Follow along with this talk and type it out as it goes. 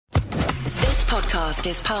podcast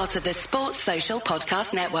is part of the Sports Social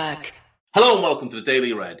Podcast Network. Hello and welcome to the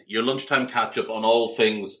Daily Red, your lunchtime catch-up on all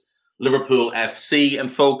things Liverpool FC. And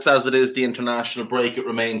folks, as it is the international break, it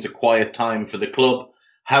remains a quiet time for the club.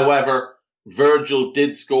 However, Virgil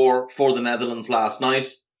did score for the Netherlands last night,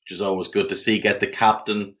 which is always good to see. Get the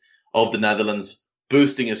captain of the Netherlands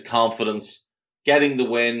boosting his confidence, getting the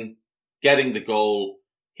win, getting the goal.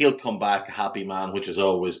 He'll come back a happy man, which is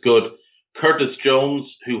always good. Curtis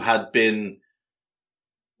Jones, who had been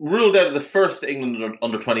ruled out of the first England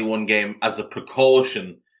under-21 game as a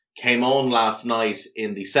precaution, came on last night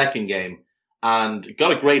in the second game and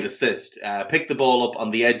got a great assist. Picked the ball up on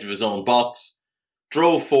the edge of his own box,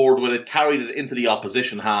 drove forward with it, carried it into the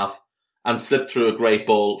opposition half and slipped through a great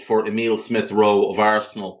ball for Emile Smith-Rowe of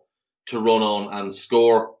Arsenal to run on and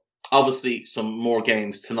score. Obviously, some more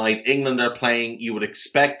games tonight. England are playing. You would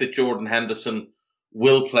expect that Jordan Henderson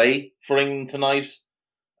will play for England tonight.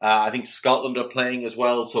 I think Scotland are playing as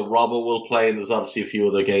well, so Robbo will play, and there's obviously a few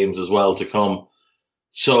other games as well to come.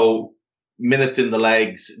 So, minutes in the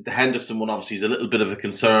legs. The Henderson one obviously is a little bit of a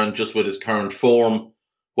concern just with his current form,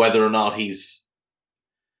 whether or not he'd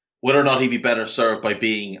be better served by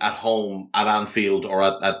being at home at Anfield or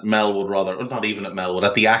at Melwood rather, or not even at Melwood,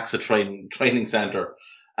 at the AXA training centre,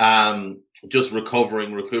 just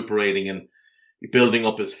recuperating and building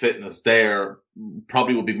up his fitness there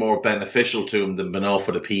probably would be more beneficial to him than being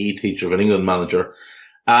offered a PE teacher of an England manager.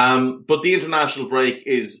 But the international break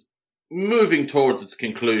is moving towards its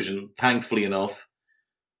conclusion, thankfully enough.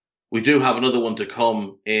 We do have another one to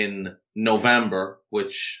come in November,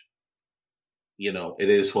 which, you know, it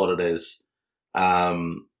is what it is.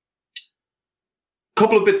 Couple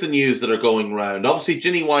of bits of news that are going around. Obviously,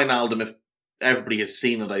 Gini Wijnaldum, if everybody has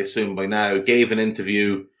seen it, I assume by now, gave an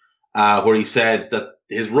interview where he said that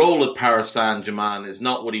his role at Paris Saint-Germain is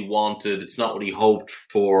not what he wanted. It's not what he hoped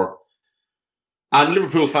for. And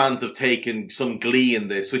Liverpool fans have taken some glee in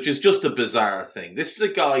this, which is just a bizarre thing. This is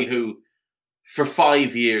a guy who, for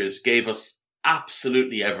 5 years, gave us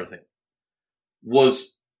absolutely everything,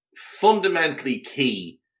 was fundamentally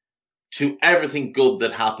key to everything good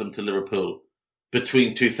that happened to Liverpool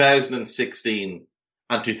between 2016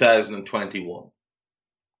 and 2021.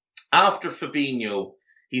 After Fabinho,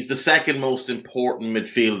 he's the second most important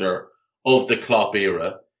midfielder of the Klopp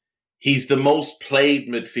era. He's the most played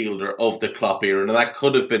midfielder of the Klopp era, and that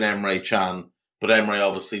could have been Emre Can, but Emre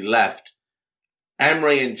obviously left.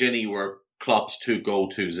 Emre and Gini were Klopp's two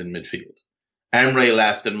go-tos in midfield. Emre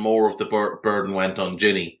left and more of the burden went on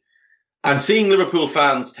Gini. And seeing Liverpool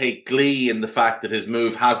fans take glee in the fact that his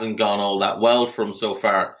move hasn't gone all that well for him so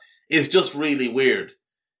far is just really weird.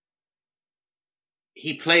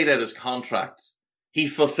 He played out his contract. He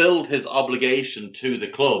fulfilled his obligation to the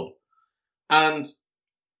club. And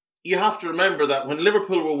you have to remember that when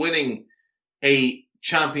Liverpool were winning a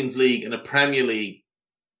Champions League and a Premier League,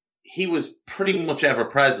 he was pretty much ever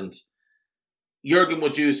present. Jurgen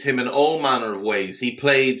would use him in all manner of ways. He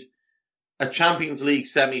played a Champions League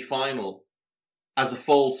semi-final as a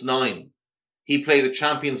false nine. He played a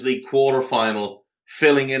Champions League quarter-final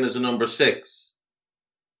filling in as a number 6.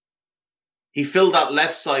 He filled that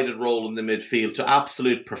left-sided role in the midfield to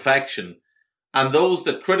absolute perfection. And those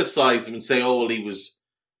that criticise him and say, oh, well, he was,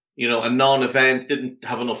 you know, a non-event, didn't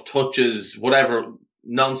have enough touches, whatever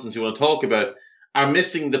nonsense you want to talk about, are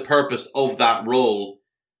missing the purpose of that role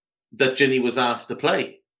that Gini was asked to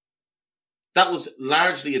play. That was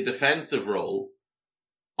largely a defensive role.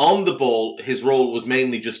 On the ball, his role was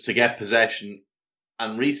mainly just to get possession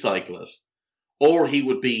and recycle it. Or he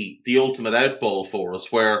would be the ultimate outball for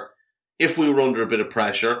us, where if we were under a bit of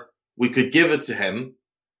pressure, we could give it to him.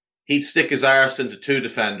 He'd stick his arse into two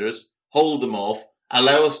defenders, hold them off,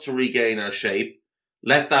 allow us to regain our shape,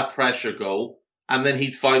 let that pressure go, and then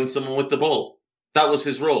he'd find someone with the ball. That was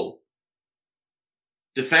his role.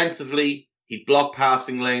 Defensively, he'd block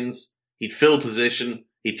passing lanes, he'd fill position,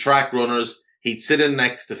 he'd track runners, he'd sit in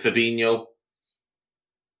next to Fabinho.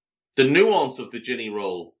 The nuance of the Gini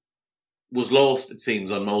role was lost, it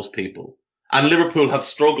seems, on most people. And Liverpool have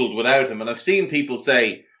struggled without him. And I've seen people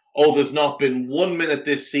say, oh, there's not been 1 minute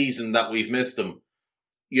this season that we've missed him.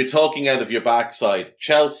 You're talking out of your backside.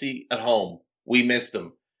 Chelsea at home, we missed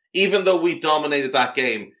him. Even though we dominated that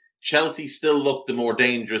game, Chelsea still looked the more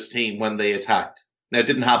dangerous team when they attacked. Now, it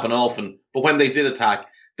didn't happen often, but when they did attack,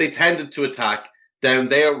 they tended to attack down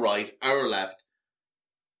their right, our left,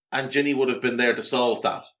 and Gini would have been there to solve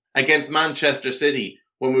that. Against Manchester City,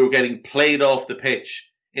 when we were getting played off the pitch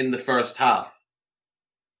in the first half,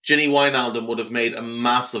 Gini Wijnaldum would have made a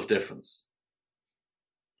massive difference.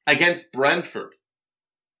 Against Brentford,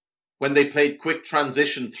 when they played quick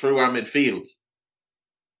transition through our midfield,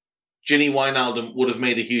 Gini Wijnaldum would have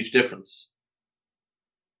made a huge difference.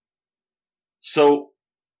 So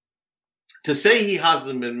to say he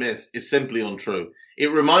hasn't been missed is simply untrue.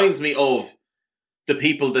 It reminds me of the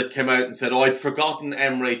people that came out and said, I'd forgotten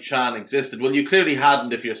Emre Can existed. Well, you clearly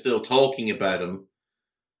hadn't if you're still talking about him.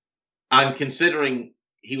 And considering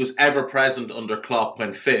he was ever present under Klopp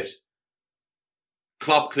when fit,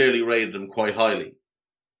 Klopp clearly rated him quite highly.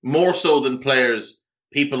 More so than players,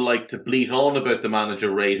 people like to bleat on about the manager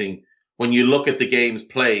rating. When you look at the games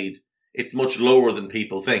played, it's much lower than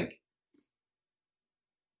people think.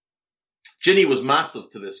 Gini was massive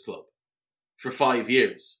to this club for 5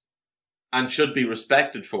 years and should be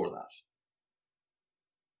respected for that.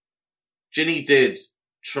 Gini did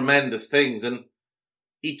tremendous things and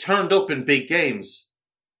he turned up in big games.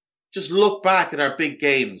 Just look back at our big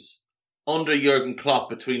games under Jurgen Klopp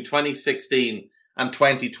between 2016 and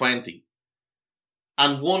 2020.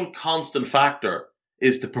 And one constant factor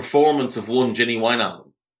is the performance of one Gini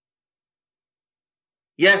Wijnaldum.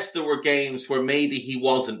 Yes, there were games where maybe he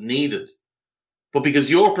wasn't needed, but because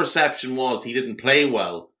your perception was he didn't play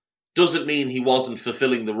well, doesn't mean he wasn't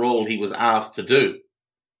fulfilling the role he was asked to do.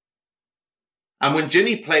 And when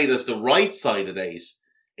Gini played as the right-sided 8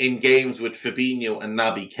 in games with Fabinho and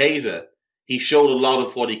Naby Keita, he showed a lot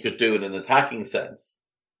of what he could do in an attacking sense.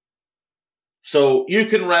 So you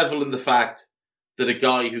can revel in the fact that a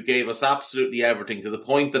guy who gave us absolutely everything, to the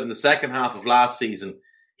point that in the second half of last season,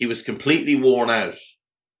 he was completely worn out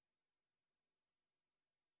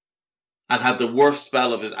and had the worst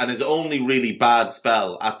spell of his only really bad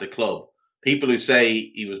spell at the club. People who say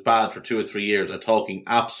he was bad for 2 or 3 years are talking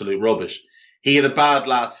absolute rubbish. He had a bad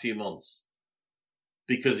last few months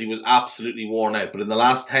because he was absolutely worn out. But in the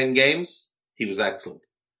last 10 games, he was excellent.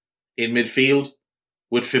 In midfield,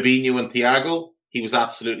 with Fabinho and Thiago, he was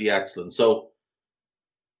absolutely excellent. So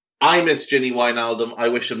I miss Gini Wijnaldum. I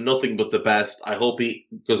wish him nothing but the best. I hope he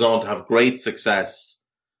goes on to have great success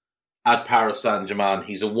at Paris Saint-Germain.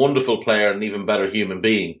 He's a wonderful player and an even better human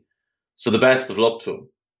being. So the best of luck to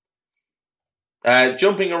him.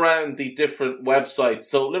 Jumping around the different websites.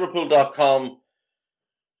 So Liverpool.com,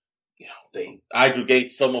 they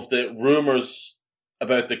aggregate some of the rumours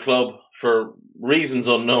about the club for reasons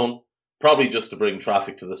unknown, probably just to bring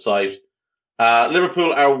traffic to the site.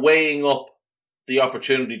 Liverpool are weighing up the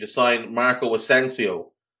opportunity to sign Marco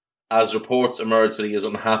Asensio as reports emerge that he is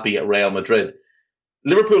unhappy at Real Madrid.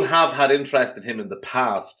 Liverpool have had interest in him in the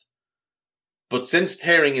past, but since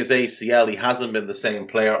tearing his ACL, he hasn't been the same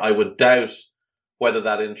player. I would doubt whether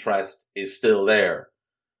that interest is still there.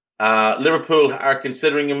 Liverpool are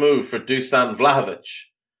considering a move for Dusan Vlahovic,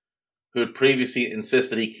 who had previously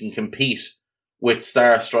insisted he can compete with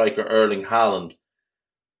star striker Erling Haaland.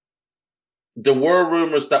 There were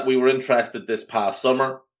rumours that we were interested this past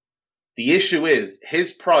summer. The issue is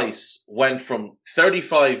his price went from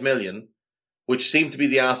 35 million, which seemed to be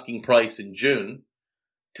the asking price in June,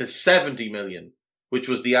 to 70 million, which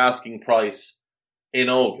was the asking price in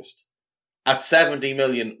August. At 70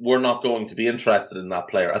 million, we're not going to be interested in that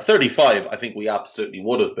player. At 35, I think we absolutely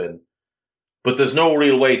would have been. But there's no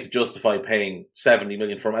real way to justify paying 70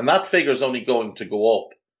 million for him. And that figure is only going to go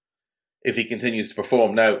up if he continues to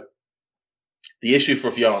perform. Now, the issue for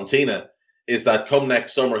Fiorentina is that come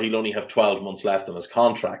next summer, he'll only have 12 months left on his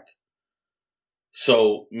contract.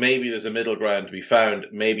 So maybe there's a middle ground to be found,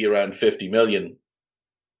 maybe around 50 million.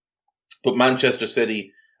 But Manchester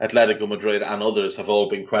City, Atletico Madrid and others have all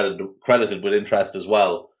been credited with interest as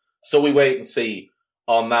well. So we wait and see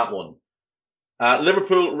on that one.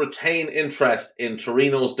 Liverpool retain interest in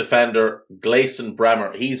Torino's defender, Gleison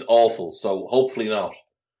Bremer. He's awful, so hopefully not.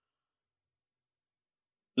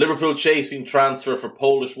 Liverpool chasing transfer for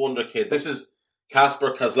Polish wonderkid. This is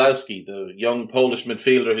Kasper Kozlowski, the young Polish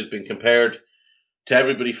midfielder who's been compared to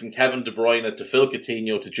everybody from Kevin De Bruyne to Phil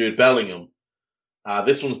Coutinho to Jude Bellingham.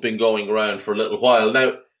 This one's been going around for a little while.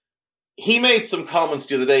 Now, he made some comments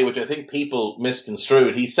the other day, which I think people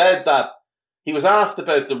misconstrued. He said that he was asked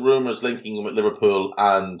about the rumours linking him with Liverpool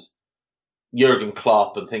and Jurgen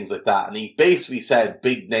Klopp and things like that. And he basically said,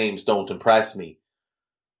 big names don't impress me.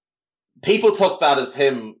 People took that as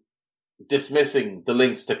him dismissing the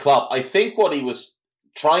links to Klopp. I think what he was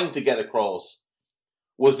trying to get across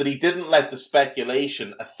was that he didn't let the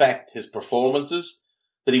speculation affect his performances,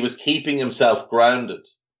 that he was keeping himself grounded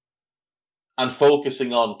and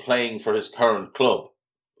focusing on playing for his current club.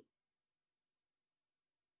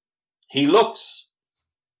 He looks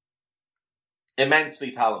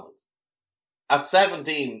immensely talented. At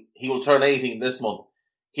 17, he will turn 18 this month.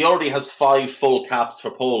 He already has 5 full caps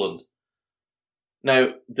for Poland.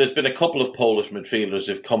 Now, there's been a couple of Polish midfielders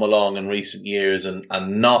who've come along in recent years and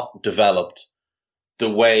not developed the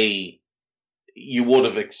way you would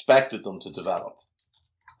have expected them to develop.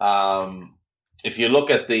 If you look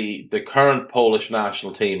at the current Polish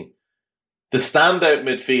national team, the standout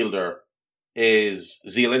midfielder is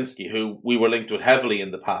Zielinski, who we were linked with heavily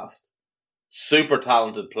in the past. Super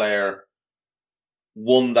talented player,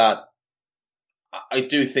 one that I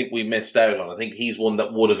do think we missed out on. I think he's one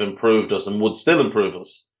that would have improved us and would still improve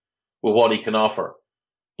us with what he can offer.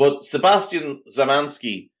 But Sebastian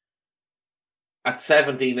Szymanski at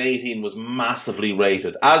 17, 18 was massively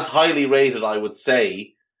rated. As highly rated, I would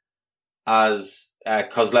say, as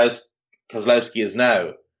Kozlowski is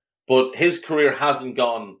now. But his career hasn't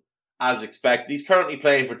gone as expected. He's currently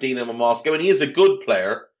playing for Dynamo Moscow, and he is a good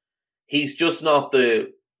player. He's just not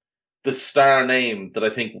the star name that I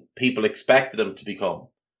think people expected him to become.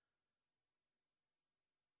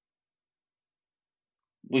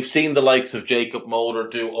 We've seen the likes of Jacob Moder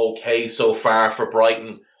do okay so far for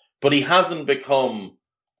Brighton, but he hasn't become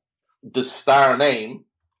the star name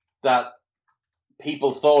that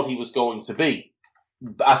people thought he was going to be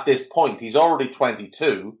at this point. He's already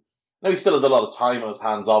 22. Now, he still has a lot of time on his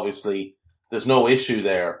hands, obviously. There's no issue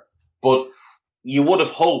there. But you would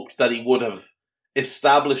have hoped that he would have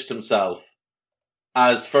established himself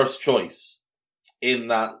as first choice in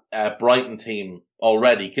that Brighton team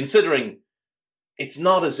already, considering it's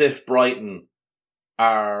not as if Brighton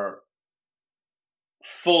are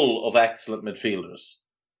full of excellent midfielders.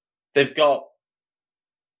 They've got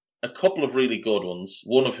a couple of really good ones,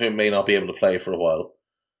 one of whom may not be able to play for a while,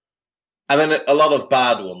 and then a lot of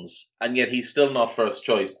bad ones, and yet he's still not first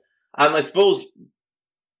choice. And I suppose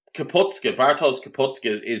Bartosz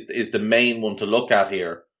Kapustka is the main one to look at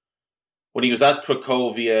here. When he was at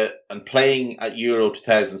Cracovia and playing at Euro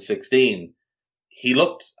 2016, he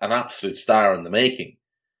looked an absolute star in the making.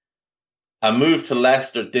 A move to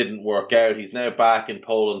Leicester didn't work out. He's now back in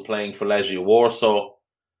Poland playing for Legia Warsaw.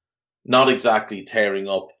 Not exactly tearing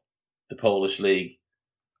up the Polish league.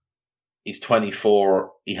 He's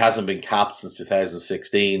 24. He hasn't been capped since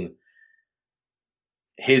 2016.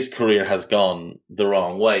 His career has gone the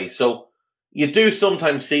wrong way. So you do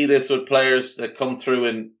sometimes see this with players that come through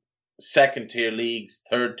in second-tier leagues,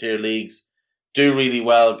 third-tier leagues, do really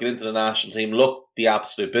well, get into the national team, look the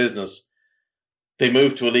absolute business. They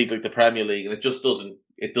move to a league like the Premier League, and it just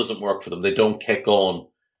doesn't work for them. They don't kick on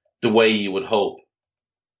the way you would hope.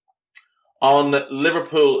 On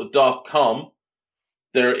Liverpool.com,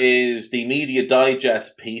 there is the Media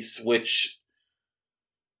Digest piece, which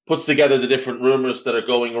puts together the different rumours that are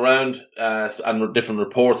going around and different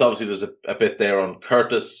reports. Obviously, there's a bit there on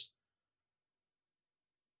Curtis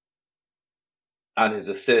and his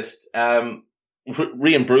assist.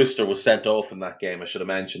 Ryan Brewster was sent off in that game, I should have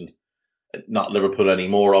mentioned. Not Liverpool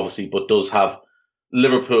anymore, obviously, but does have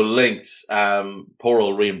Liverpool links. Poor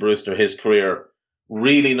old Ryan Brewster, his career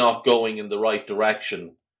really not going in the right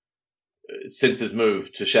direction since his move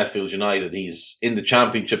to Sheffield United. He's in the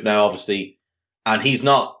Championship now, obviously, and he's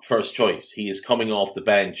not first choice. He is coming off the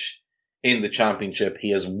bench in the Championship.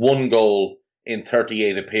 He has 1 goal in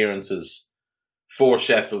 38 appearances for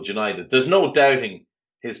Sheffield United. There's no doubting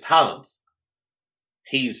his talent.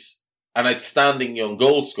 He's an outstanding young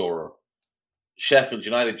goal scorer. Sheffield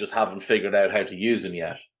United just haven't figured out how to use him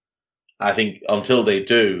yet. I think until they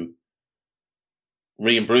do,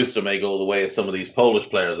 Ryan Brewster may go the way of some of these Polish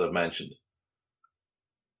players I've mentioned.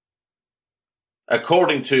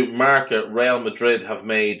 According to Marca, Real Madrid have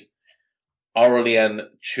made Aurelien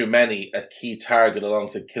Tchouameni a key target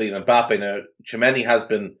alongside Kylian Mbappe. Now, Tchouameni has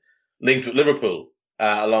been linked with Liverpool,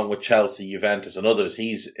 along with Chelsea, Juventus and others.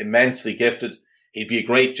 He's immensely gifted. He'd be a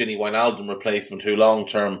great Gini Wijnaldum replacement who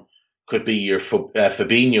long-term could be your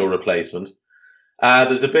Fabinho replacement.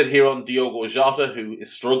 There's a bit here on Diogo Jota, who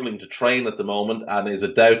is struggling to train at the moment and is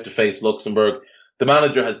a doubt to face Luxembourg. The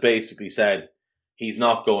manager has basically said he's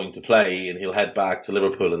not going to play and he'll head back to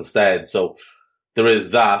Liverpool instead. So there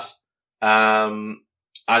is that. And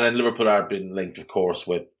then Liverpool are being linked, of course,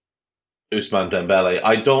 with Ousmane Dembele.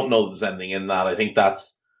 I don't know if there's anything in that. I think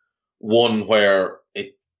that's one where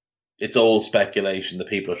it's old speculation that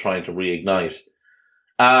people are trying to reignite.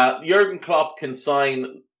 Jurgen Klopp can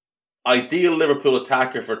sign ideal Liverpool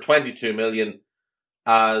attacker for 22 million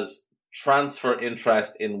as transfer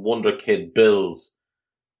interest in wonderkid bills.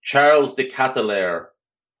 Charles de Ketelaere.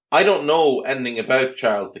 I don't know anything about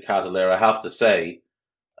Charles de Ketelaere, I have to say.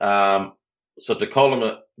 So to call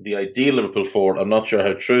him the ideal Liverpool forward, I'm not sure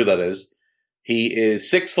how true that is. He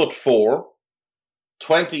is 6'4",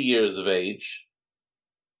 20 years of age,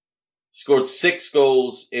 scored 6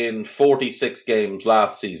 goals in 46 games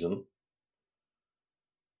last season,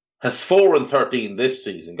 has 4 and 13 this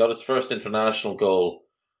season, got his first international goal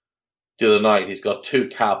the other night. He's got 2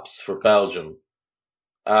 caps for Belgium.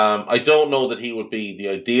 I don't know that he would be the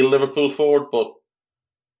ideal Liverpool forward, but,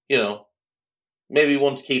 maybe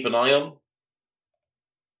one to keep an eye on.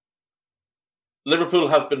 Liverpool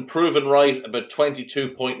have been proven right about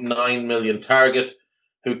 22.9 million target,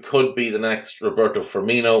 who could be the next Roberto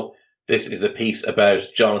Firmino. This is a piece about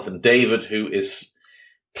Jonathan David, who is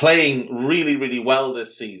playing really, really well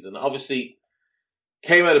this season. Obviously,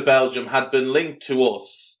 came out of Belgium, had been linked to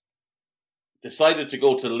us, decided to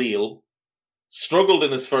go to Lille, struggled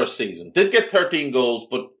in his first season, did get 13 goals,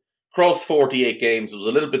 but across 48 games, it was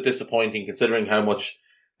a little bit disappointing considering how much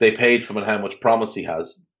they paid for him and how much promise he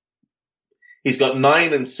has. He's got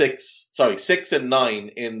 6 and 9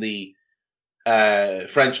 in the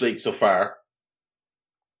French league so far.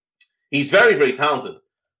 He's very, very talented,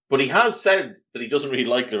 but he has said that he doesn't really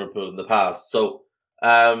like Liverpool in the past. So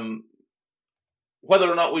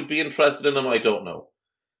whether or not we'd be interested in him, I don't know.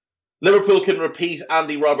 Liverpool can repeat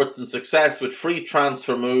Andy Robertson's success with free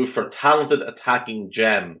transfer move for talented attacking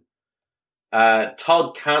gem.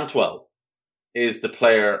 Todd Cantwell is the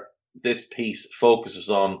player this piece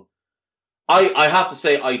focuses on. I have to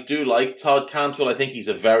say I do like Todd Cantwell. I think he's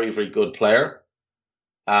a very, very good player.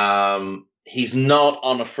 He's not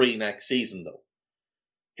on a free next season, though.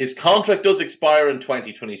 His contract does expire in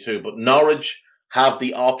 2022, but Norwich have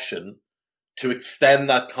the option to extend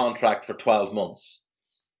that contract for 12 months.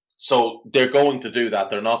 So they're going to do that.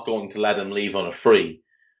 They're not going to let him leave on a free.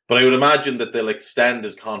 But I would imagine that they'll extend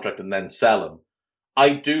his contract and then sell him. I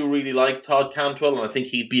do really like Todd Cantwell, and I think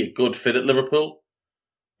he'd be a good fit at Liverpool.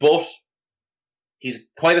 But he's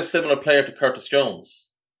quite a similar player to Curtis Jones.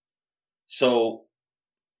 So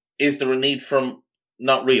is there a need for him?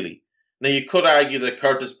 Not really. Now, you could argue that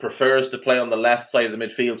Curtis prefers to play on the left side of the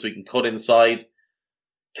midfield so he can cut inside.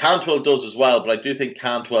 Cantwell does as well, but I do think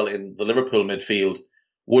Cantwell in the Liverpool midfield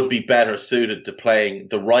would be better suited to playing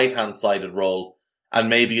the right-hand sided role, and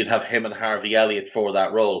maybe you'd have him and Harvey Elliott for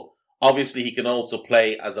that role. Obviously, he can also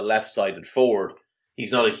play as a left-sided forward.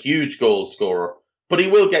 He's not a huge goal scorer, but he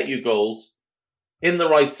will get you goals. In the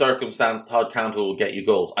right circumstance, Todd Cantwell will get you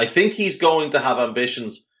goals. I think he's going to have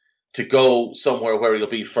ambitions to go somewhere where he'll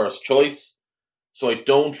be first choice. So I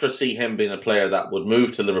don't foresee him being a player that would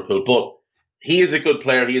move to Liverpool. But he is a good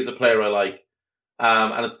player. He is a player I like.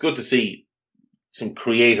 And it's good to see some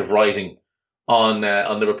creative writing on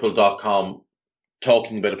Liverpool.com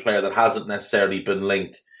talking about a player that hasn't necessarily been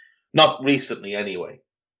linked. Not recently, anyway.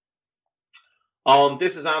 On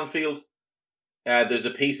This Is Anfield, there's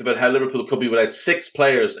a piece about how Liverpool could be without 6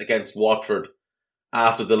 players against Watford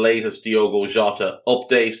after the latest Diogo Jota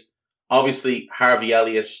update. Obviously, Harvey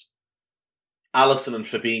Elliott, Alisson and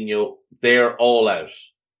Fabinho, they're all out.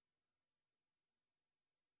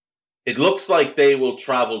 It looks like they will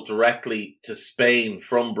travel directly to Spain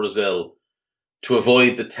from Brazil to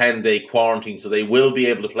avoid the 10-day quarantine, so they will be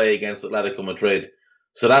able to play against Atletico Madrid.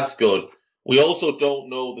 So that's good. We also don't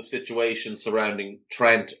know the situation surrounding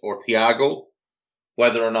Trent or Thiago,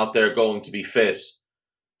 whether or not they're going to be fit.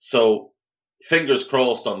 So fingers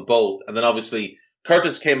crossed on both. And then obviously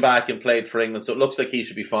Curtis came back and played for England, so it looks like he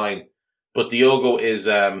should be fine. But Diogo is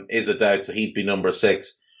a doubt, so he'd be number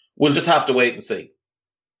 6. We'll just have to wait and see.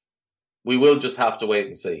 We will just have to wait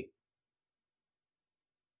and see.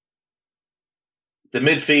 The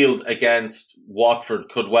midfield against Watford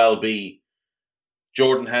could well be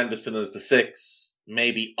Jordan Henderson as the 6,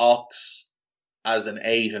 maybe Ox as an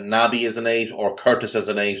 8 and Naby as an 8, or Curtis as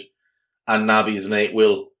an 8 and Naby as an 8.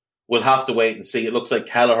 We'll have to wait and see. It looks like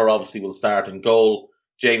Kelleher obviously will start in goal.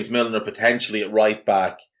 James Milner potentially at right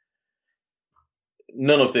back.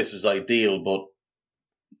 None of this is ideal, but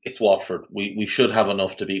it's Watford. We should have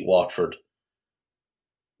enough to beat Watford.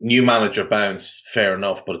 New manager bounce, fair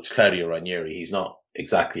enough, but it's Claudio Ranieri. He's not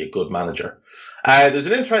exactly a good manager. There's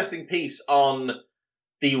an interesting piece on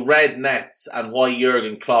the Red Nets and why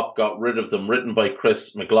Jurgen Klopp got rid of them, written by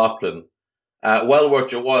Chris McLaughlin. Well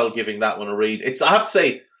worth your while giving that one a read. I have to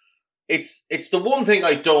say, it's the one thing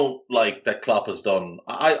I don't like that Klopp has done.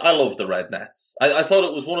 I love the Red Nets. I thought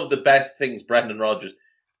it was one of the best things Brendan Rodgers...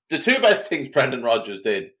 The 2 best things Brendan Rodgers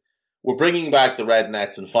did were bringing back the Red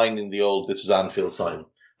Nets and finding the old This Is Anfield sign.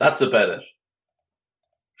 That's about it.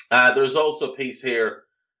 There's also a piece here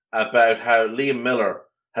about how Liam Miller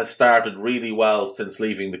has started really well since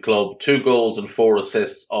leaving the club. 2 goals and 4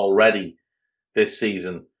 assists already this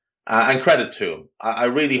season. And credit to him. I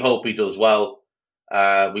really hope he does well.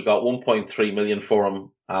 We got 1.3 million for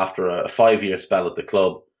him after a 5-year spell at the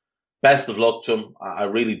club. Best of luck to him. I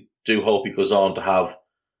really do hope he goes on to have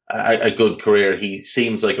a good career. He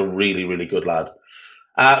seems like a really, really good lad.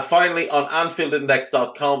 Finally, on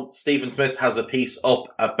AnfieldIndex.com, Stephen Smith has a piece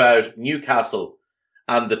up about Newcastle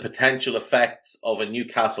and the potential effects of a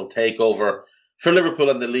Newcastle takeover for Liverpool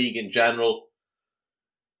and the league in general.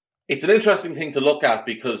 It's an interesting thing to look at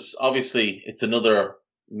because obviously it's another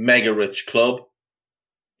mega rich club.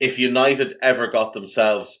 If United ever got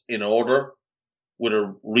themselves in order with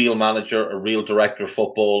a real manager, a real director of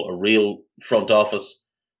football, a real front office,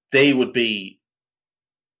 they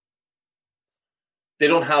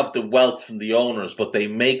don't have the wealth from the owners, but they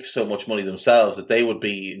make so much money themselves that they would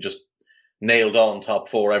be just nailed on top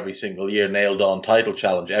four every single year, nailed on title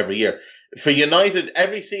challenge every year. For United,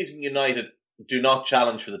 every season United do not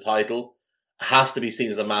challenge for the title has to be seen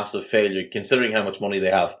as a massive failure, considering how much money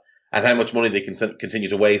they have and how much money they can continue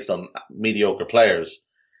to waste on mediocre players.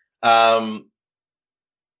 You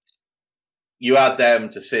add them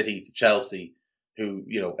to City, to Chelsea, who,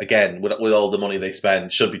 again, with all the money they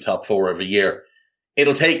spend, should be top four every year.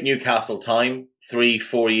 It'll take Newcastle time,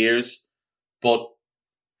 3-4 years, but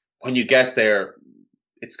when you get there,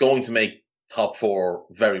 it's going to make top four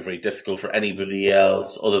very, very difficult for anybody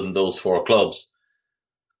else other than those four clubs.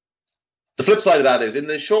 The flip side of that is, in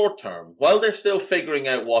the short term, while they're still figuring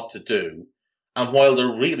out what to do, and while they're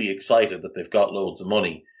really excited that they've got loads of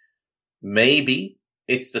money, maybe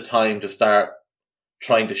it's the time to start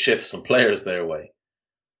trying to shift some players their way.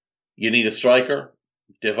 You need a striker,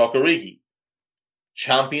 Divock Origi.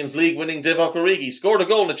 Champions League winning Divock Origi scored a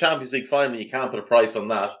goal in the Champions League final. You can't put a price on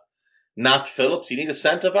that. Nat Phillips, you need a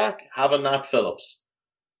centre-back? Have a Nat Phillips.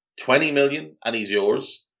 20 million and he's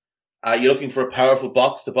yours. You're looking for a powerful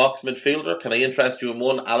box-to-box midfielder? Can I interest you in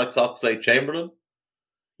one? Alex Oxlade-Chamberlain.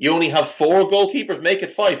 You only have 4 goalkeepers, make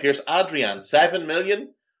it 5. Here's Adrian, 7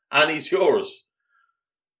 million and he's yours.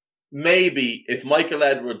 Maybe if Michael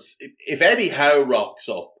Edwards, if Eddie Howe rocks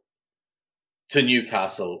up to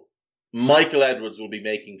Newcastle, Michael Edwards will be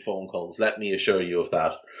making phone calls, let me assure you of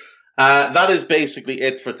that. That is basically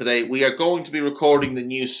it for today. We are going to be recording the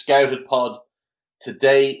new Scouted pod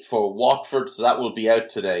today for Watford, so that will be out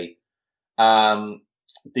today.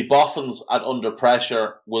 The Boffins at Under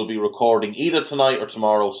Pressure will be recording either tonight or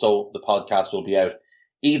tomorrow, so the podcast will be out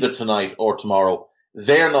either tonight or tomorrow.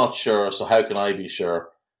 They're not sure, so how can I be sure?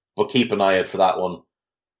 But keep an eye out for that one.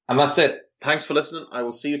 And that's it. Thanks for listening. I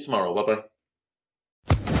will see you tomorrow. Bye-bye.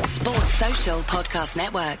 Sports Social Podcast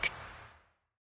Network.